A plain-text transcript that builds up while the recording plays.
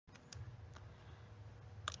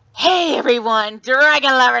Hey everyone,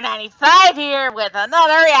 Dragon Lover 95 here with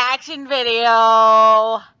another reaction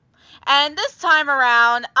video. And this time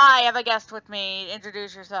around, I have a guest with me.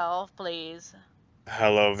 Introduce yourself, please.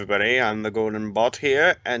 Hello everybody, I'm the Golden Bot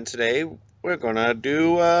here, and today we're gonna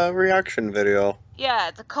do a reaction video. Yeah,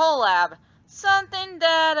 it's a collab. Something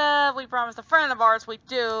that we promised a friend of ours we'd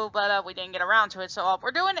do, but we didn't get around to it, so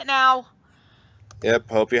we're doing it now. Yep,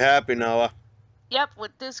 hope you're happy, Noah. Yep,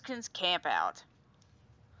 with Diskun's Camp Out.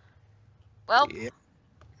 Well, Yep.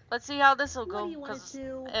 let's see how this will go, What do you want because to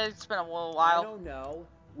do? it's been a little I while. don't know.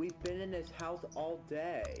 We've been in this house all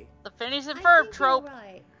day. The Phineas and I Ferb think trope. You're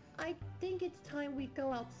right. I think it's time we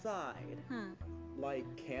go outside. Like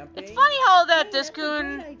camping? It's funny how that Hey, that's a great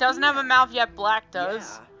Diskun doesn't have a idea. mouth yet Black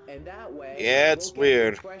does. Yeah, and that way Yeah, it's we'll get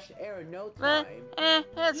weird. some fresh air in no But, time.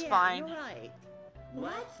 it's yeah, fine. You're right.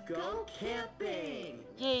 Let's go camping.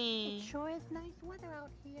 Yay. It sure is nice weather out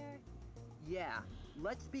here. Yeah,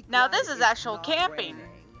 let's be Now glad this is it's actual not camping.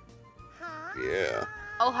 raining. Hi. Yeah.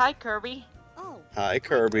 Oh, hi, Kirby. Oh, Hi,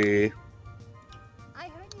 Kirby. I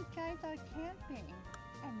heard you guys are camping.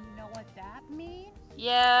 And you know what that means?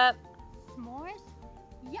 Yep. S'mores?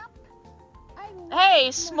 Yup. I love Hey,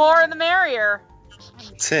 s'more the merrier.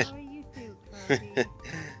 I'm sure you do, Kirby.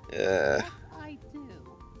 Yeah. Yes, I do.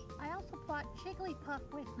 I also brought Jigglypuff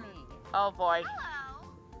with me. Oh boy.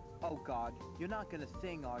 Oh god, you're not gonna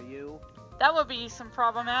sing, are you? That would be some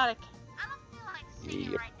problematic. I don't feel like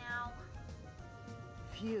singing Yep. right now.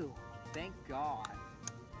 Phew, thank god.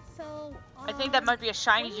 So, I think that might be a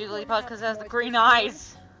shiny when are you going to Jigglypuff have because it has the s'mores green this year?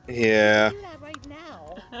 eyes. Yeah. Do that right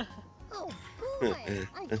now. Oh boy,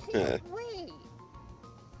 I can't wait.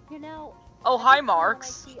 You know, Oh, every hi, time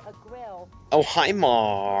Marks. When I see a grill, Oh, hi,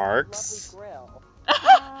 Marks. lovely grill.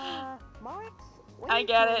 Marks, what I are you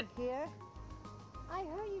get doing it. here? I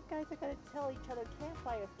heard you guys are gonna tell each other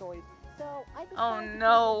campfire stories, so I decided Oh, to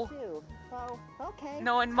no. join too. So, okay.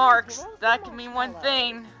 Knowing time to Marks, roast that some can mean one marshmallows.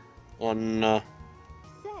 thing. Oh no.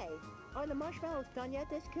 Say, are the marshmallows done yet,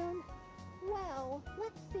 Diskun? Well,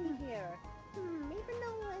 let's see here. Even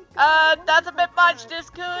though like That's a bit much, But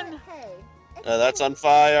Diskun. hey, it's That's still on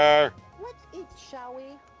fire. Let's eat, shall we?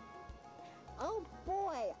 Oh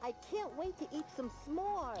boy, I can't wait to eat some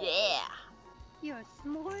s'mores. Yeah. Your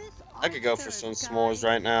s'mores? I could go for some s'mores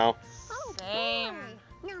right now. Oh, Same.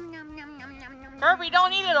 boy. Yum, yum, yum, yum, yum, yum, Kirby, yum,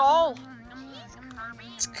 don't yum, eat it all. yum, yum, yum, Jeez, yum, Kirby.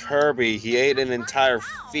 It's Kirby. He ate an entire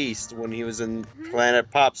feast when he was in Planet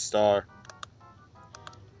Popstar.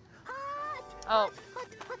 Hot, Oh. hot, hot,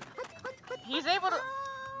 hot, hot, hot, He's hot, able to. hot.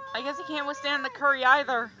 I guess he can't withstand the curry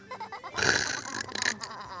either.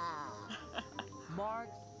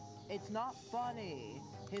 Marks, it's not funny.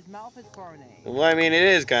 His mouth is burning. Well, I mean, it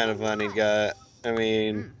is kind of funny, guy. I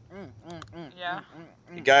mean, Yeah.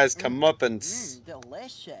 you guys come up and.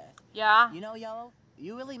 Delicious. Yeah. You know, Yellow,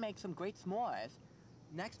 you really make some great s'mores.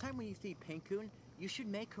 Next time when you see Pinkoon, you should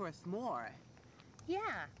make her a s'more. Yeah,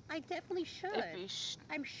 I definitely should. If he sh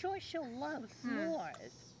I'm sure she'll love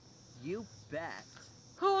s'mores. You bet.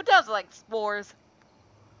 Who does like s'mores?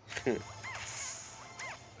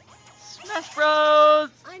 Smash Bros.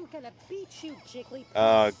 I'm gonna beat you, Jigglypuff.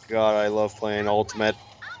 Oh god, I love playing Ultimate.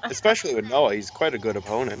 Especially with Noah, he's quite a good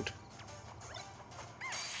opponent.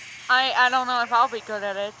 I don't know if I'll be good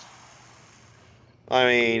at it. I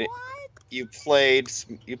mean, What? you played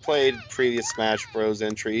previous Smash Bros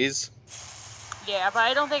entries. Yeah, but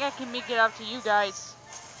I don't think I can make it up to you guys.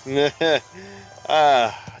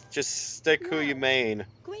 Just stick who you main.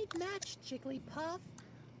 Great match, Jigglypuff.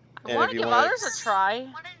 I And want if to you give wanna others a try.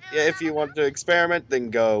 Wanna do Yeah, if you want to experiment, then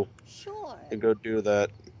go. Sure. Then go do that.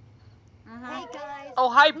 Hey guys. Oh,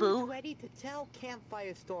 hi, who's Boo. ready to tell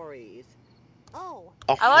campfire stories? Oh,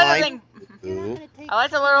 Oh, I like to hi, think. you're not Boo. gonna take I like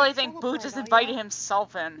to Sugar literally and think Shovel Boo Knight, just are ya? invited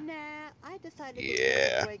himself in. Nah, I decided to Yeah.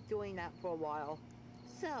 take a break doing that for a while.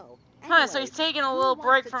 So, Huh, so he's anyways, taking a who little wants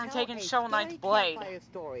break to from tell taking a Shovel Knight's scary blade. campfire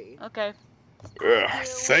story? Okay. Ugh,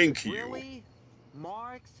 thank you. Really?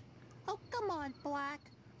 Marks? Oh, come on, Black.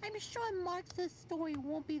 I'm sure Marx's story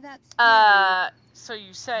won't be that scary. So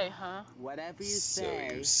you say, huh? Whatever you So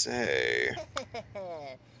say. you say.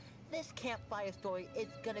 This campfire story is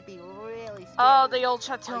gonna be really scary. Oh, the old Are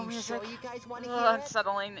chateau you music. sure you guys want to Ugh, hear it?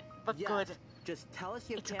 unsettling, but Yes. good. Just tell us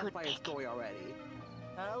your It's a good campfire pick. story already.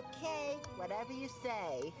 Okay, whatever you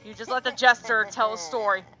say. You just let the jester tell a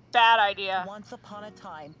story. Bad idea. Once upon a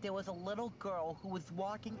time, there was a little girl who was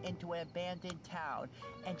walking into an abandoned town,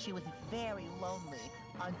 and she was very lonely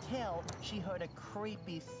until she heard a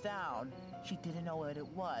creepy sound. She didn't know what it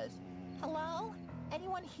was. Hello?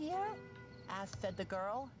 Anyone here? Said the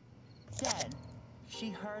girl. Then she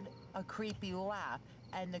heard a creepy laugh,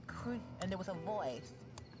 and there was a voice.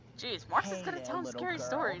 Jeez, Mark's is Hey good at there, telling little scary girl.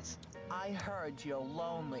 stories. I heard you're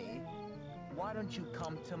lonely. Why don't you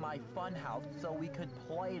come to my funhouse so we could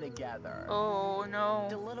play together? Oh The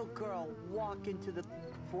no. little girl walked into the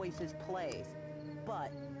voice's place,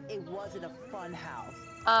 but it wasn't a fun house.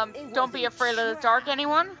 It Don't was be a afraid of the dark, trap.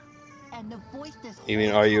 anyone? And the voice this You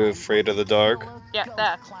mean, whole are you time afraid was of the a dark? killer Yeah, ghost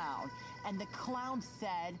that. clown. And the clown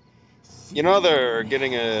said, You know they're "See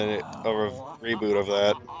getting you a in hell." reboot of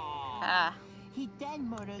that. Ah. He then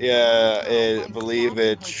murders the Yeah, little girl I by believe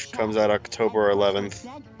stabbing it her comes chest out October and puts her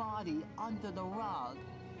 11th. dead body under the rug.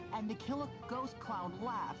 And the killer ghost clown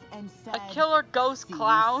laughs and said, A killer ghost "See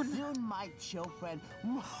clown? you soon, my children."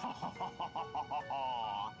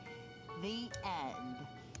 The end.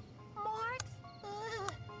 Mark,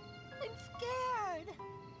 I'm scared.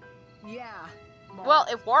 Yeah. Well,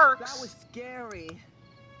 Mark, it works. that was scary.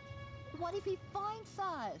 What if he finds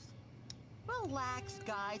us? Relax,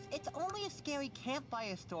 guys. It's only a scary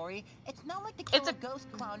campfire story. It's not like the It's killer a-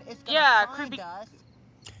 ghost clown is gonna yeah, find creepy- us.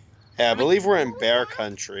 Yeah, I believe we're in What was bear that?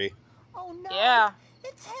 country. Oh no! Yeah,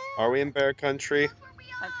 It's him! Are we in bear country? That's where we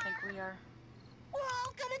I are. think we are. We're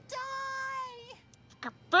all gonna die!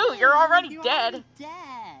 Boo, you're already You're dead. already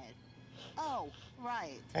dead. Oh,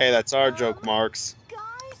 right. Hey, that's our joke, Marks.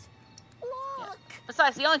 Guys, look!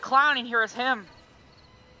 Besides, the only clown in here is him.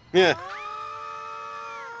 Yeah. Ah!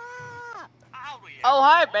 Oh,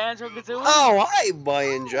 hi, Banjo-Kazooie. Oh, hi,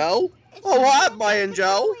 Banjo. It's Oh, hi, Banjo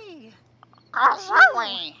Banjo. Kazooie.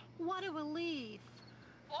 Kazooie. What a relief.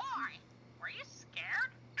 Boy, were you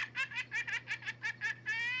scared?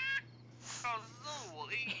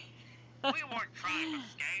 Kazooie, we weren't trying to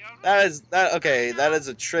scare you. Okay, that is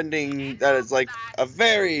a trending, that is like a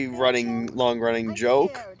very long-running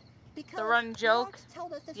joke. The running joke?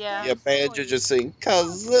 Yeah. Yeah, Banjo just saying,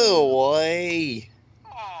 Kazooie.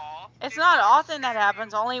 Aw, It's did not I often scare that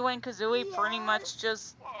happens, you? only when Kazooie pretty much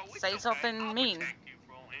just Well, we say come back, something I'll mean. protect you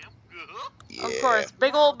from him. Yeah. Of course,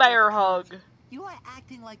 big old bear hug. You are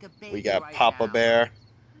acting like a baby We got right Papa now. Bear.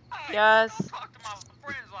 Hey, Yes. Don't talk to my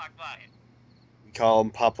friends like that. We call him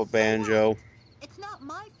Papa Banjo. It's not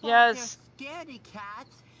my fault Yes. they're scaredy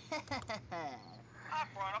cats. I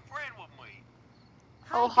brought a friend with me.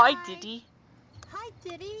 Oh, hi, guys. Diddy. Hi,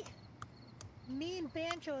 Diddy. Me and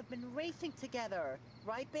Banjo have been racing together,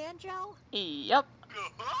 right, Banjo? Yep.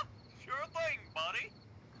 Sure thing, buddy.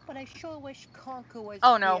 But I sure wish Conker was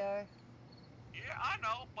Oh, no. here. Yeah, I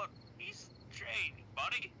know, but he's changed,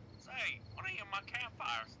 buddy. Say, wanna hear my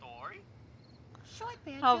campfire story? Sure,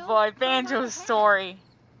 Banjo. Oh boy, Go right Banjo's ahead. story.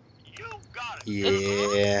 You got it.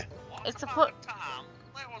 Yeah. Once It's a upon put- a time,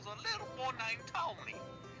 there was a little boy named Tony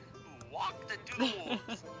who walked into the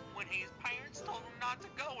woods when his parents told him not to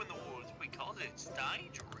go in the woods because it's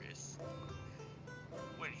dangerous.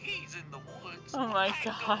 When he's in the woods, Oh my a pack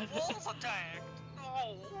of God. wolves attacked.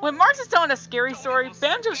 Oh, When Mark's is telling a scary Tony story, was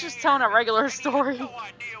Banjo's just scared, telling a regular and he had story. no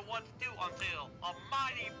idea what to do until a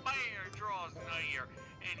mighty bear draws near,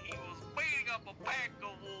 and he was beating up a pack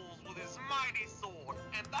of wolves with his mighty sword,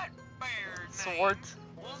 and that bear's Swords.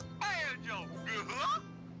 name was Banjo.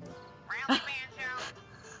 Really, Banjo?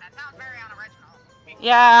 That sounds very unoriginal.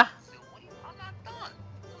 Yeah. Silly, I'm not done.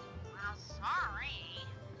 Well, sorry.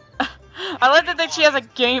 I like that she has a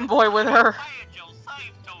Game Boy with her. Banjo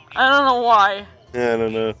saved Tony. I don't know why. I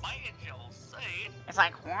don't know. Banjo said, It's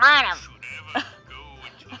like, why should ever go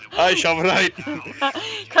into the Hi, Shovel Knight.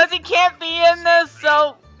 Because he can't be in this,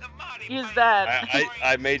 so The mighty use bear that.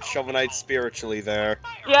 I made Shovel Knight spiritually there.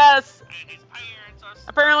 Yes. And his parents are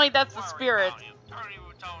Apparently that's the worried spirit. about him. Tony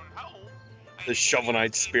returned home, and The Shovel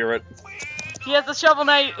Knight spirit. He has the Shovel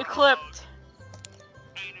Knight equipped.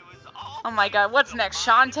 Oh my god, what's next?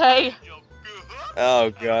 Shantae?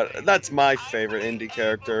 Oh god, that's my favorite indie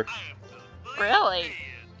character. Really?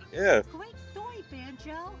 Yeah. Great story,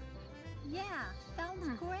 Banjo. Yeah,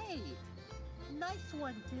 sounds great. Nice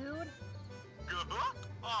one, dude.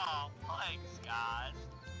 Oh, thanks, guys.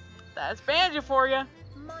 That's Banjo for you.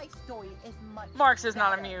 My story is much Marx is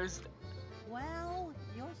not better. amused. Well,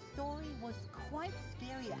 your story was quite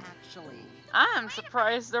scary, actually. I'm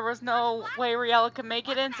surprised there was no way Riella could make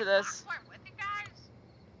it into this.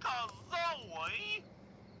 Kazooie?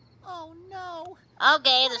 Oh no!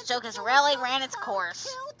 Okay, What if the killer ghost clown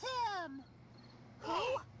Killed him. Who?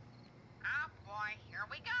 Oh boy, here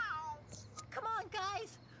we go. Come on,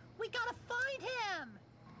 guys! We gotta find him!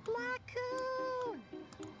 Blackoon!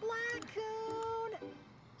 Blackoon!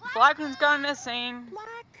 Blackoon's gone missing.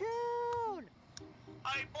 Blackoon!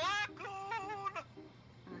 Hey, Blackoon!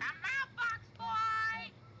 Come out, Box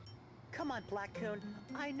Boy! Come on, Blackoon.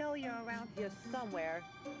 I know you're around here somewhere.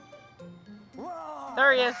 Whoa!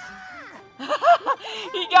 There he is.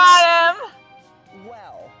 He got him.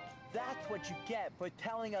 Well, That's what you get for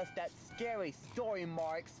telling us that scary story,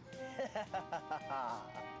 Marks.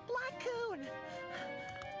 Blackcoon!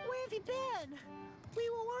 Where have you been? We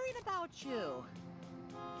were worried about you.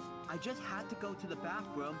 I just had to go to the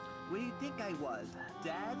bathroom. Where do you think I was?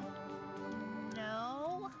 Dead?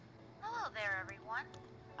 No. Hello there, everyone.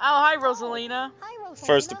 Oh, hi, Rosalina. Hi, Rosalina.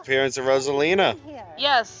 First appearance of Rosalina. Here.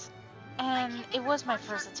 Yes. And it was my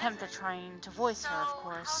first attempt at trying to voice her, of How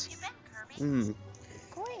course. have you been, Kirby?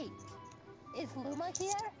 Great. Is Luma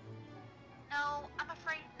here? No, I'm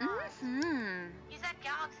afraid not. Mm-hmm. He's at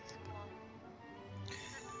Galaxy School.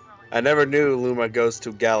 I never knew Luma goes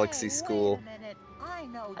to Galaxy Hey, School. Wait a minute. I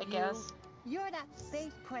know I you. guess. You're that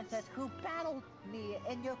space princess who battled me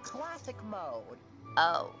in your classic mode.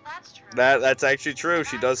 Oh. That's true. That's actually true.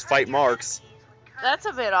 She does fight Marks. That's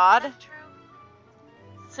a bit odd. That's true.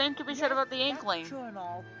 Same could be said about the That's Inkling. true and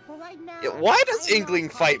all. But right now, Yeah, why does I'm not Inkling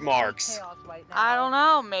causing fight any Marks? chaos right now. I don't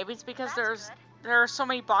know. Maybe it's because That's good. there are so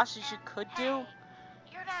many bosses you could do. Hey,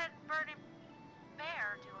 you're that bird and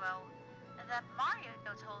bear duo that Mario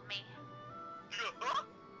told me. Yeah,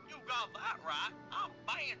 you got that right. I'm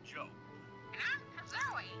Banjo. And I'm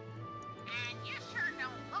Kazooie. And you sure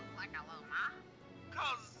don't look like a Luma.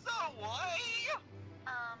 Kazooie!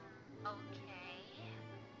 Okay.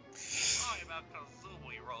 I'm a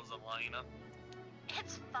Kazooie, Rosalina.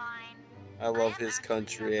 It's fine. I love his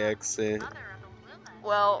country accent. Mother of the Lumas.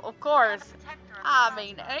 Well, of course. I'm a protector of the I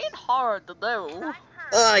mean, it cosmos. ain't hard to And do. I've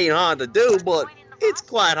heard Ain't hard to do, but joining the it's boss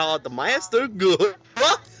quite hard to master. Good.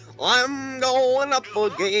 I'm going up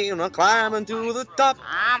again, I'm climbing to the top.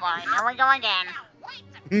 Ah, boy, here we go again. Wait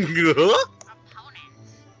a Good.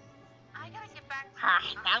 opponents. I gotta get back to Ah,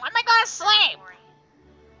 now let me go to sleep.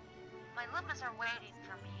 My Lumas are waiting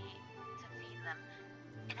for me to feed them.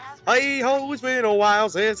 It has been Hey ho, it's been a while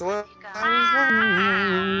since I.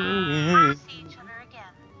 We'll see each other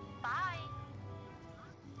again. Bye.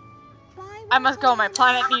 Bye, I must go. My Rosalina.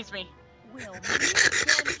 planet needs me. We'll meet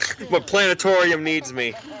again My soon. planetarium needs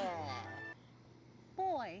me.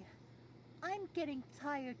 Boy, I'm getting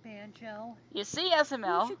tired, Banjo. You see, We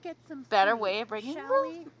SML, should get some better sleep, way of bringing shall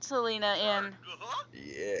we? Rosalina in.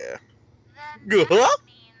 Yeah. Then Good. that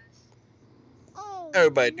means Oh,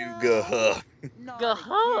 Everybody do no. guh. Not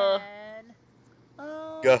Guh-huh. again.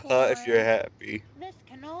 Oh, Guh boy. if you're happy. This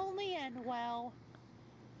can only end well.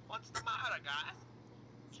 What's the matter, guys?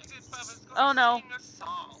 Jigglypuff is Oh, gonna no. sing a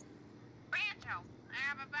song. Banjo, I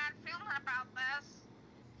have a bad feeling about this.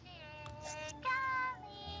 Jigglypuff,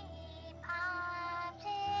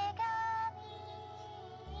 Jiggly.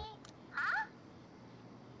 Huh?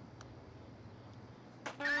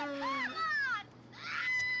 Come on!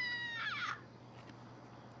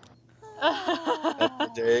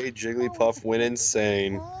 That day, Jigglypuff went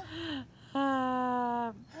insane.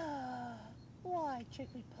 Um, Why,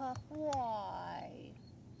 Jigglypuff, why?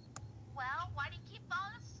 Well, why do you keep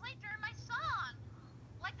falling asleep during my song?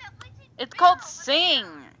 Like that lazy it's bear called over sing.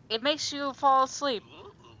 there. It makes you fall asleep.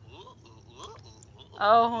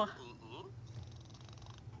 Oh.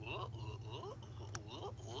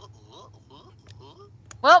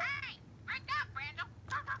 Well, Hey, wake up, Banjo.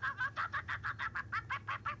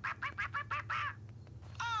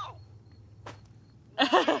 Oh! You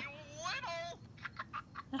little!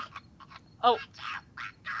 oh,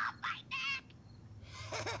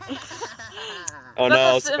 Oh That's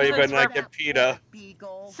no, a somebody Simpsons better not reference. get PETA.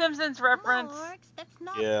 Beagle. Simpsons reference. Marks, that's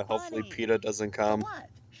not Yeah, hopefully funny. PETA doesn't For come. what?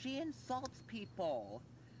 She insults people.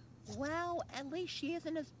 Well, at least she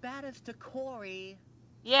isn't as bad as Corey.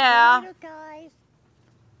 Yeah. Later, guys.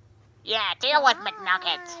 Yeah, deal with Bye.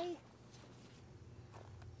 McNuggets.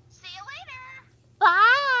 See you later.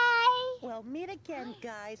 Bye. We'll meet again,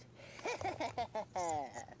 guys.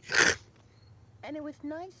 And it was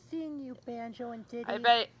nice seeing you, Banjo and Diddy. I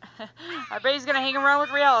bet he's gonna hang around with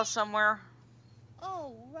Riella somewhere.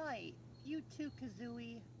 Oh, right. You too,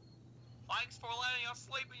 Kazooie. Thanks for letting us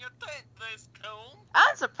sleep in your tent, Diskun.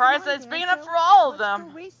 I'm surprised Come on, that it's big Banjo. enough for all of Let's them.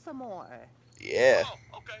 go race some more. Yeah.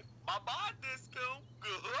 Oh, okay. Bye-bye, Diskun.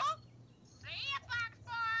 Good. See you, Fox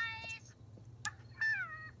Boys.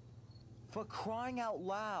 For crying out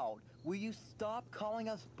loud, will you stop calling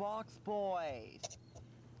us box boys?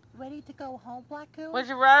 Ready to go home, Blackoon? Would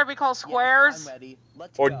you rather be called Yes, squares? I'm ready.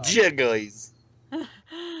 Let's Or go. Jigglies.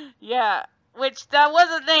 Yeah, which that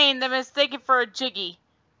was a name they mistaken for a Jiggy.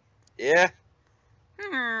 Yeah.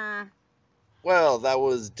 Well, that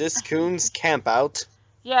was Diskun's campout.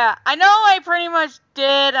 Yeah, I know I pretty much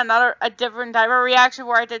did a different type of reaction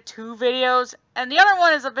where I did 2 videos, and the other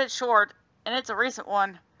one is a bit short, and it's a recent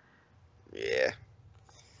one. Yeah.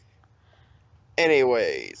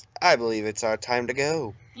 Anyways, I believe it's our time to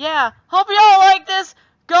go. Yeah, hope you all like this.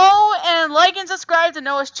 Go and subscribe to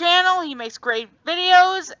Noah's channel. He makes great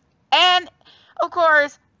videos. And, of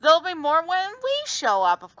course, there'll be more when we show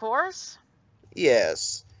up, of course.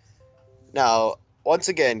 Yes. Now, once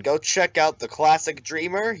again, go check out the Classic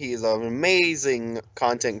Dreamer. He's an amazing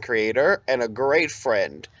content creator and a great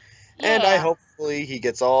friend. And I Yeah. hopefully he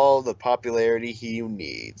gets all the popularity he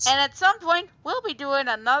needs. And at some point, we'll be doing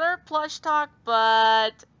another plush talk,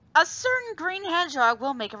 but a certain green hedgehog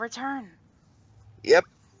will make a return. Yep,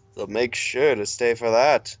 so make sure to stay for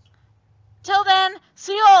that. Till then,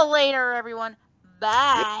 see you all later, everyone.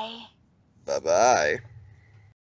 Bye. Bye-bye.